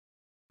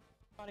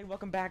Everybody,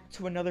 welcome back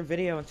to another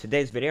video. In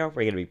today's video,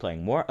 we're going to be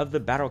playing more of the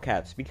Battle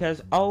Cats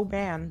because, oh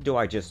man, do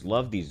I just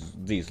love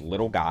these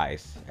little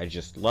guys. I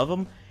just love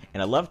them,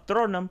 and I love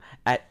throwing them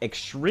at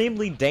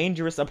extremely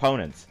dangerous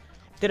opponents.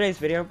 In today's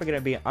video, we're going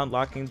to be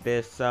unlocking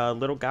this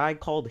little guy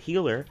called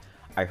Healer.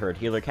 I heard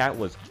Healer Cat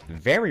was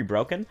very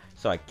broken,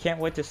 so I can't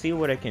wait to see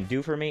what it can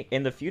do for me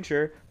in the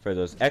future for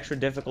those extra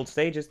difficult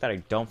stages that I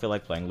don't feel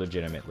like playing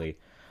legitimately.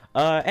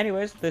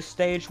 Anyways, this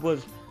stage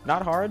was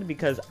not hard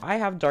because I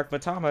have Dark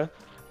Matama.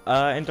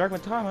 And Dark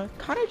Matama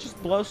kind of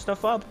just blows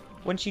stuff up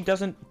when she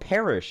doesn't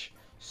perish.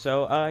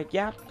 So,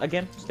 yeah,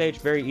 again, stage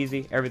very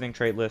easy, everything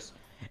traitless,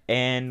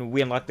 and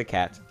we unlock the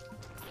cat.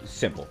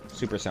 Simple,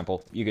 super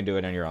simple. You can do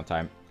it in your own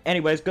time.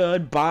 Anyways,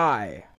 goodbye!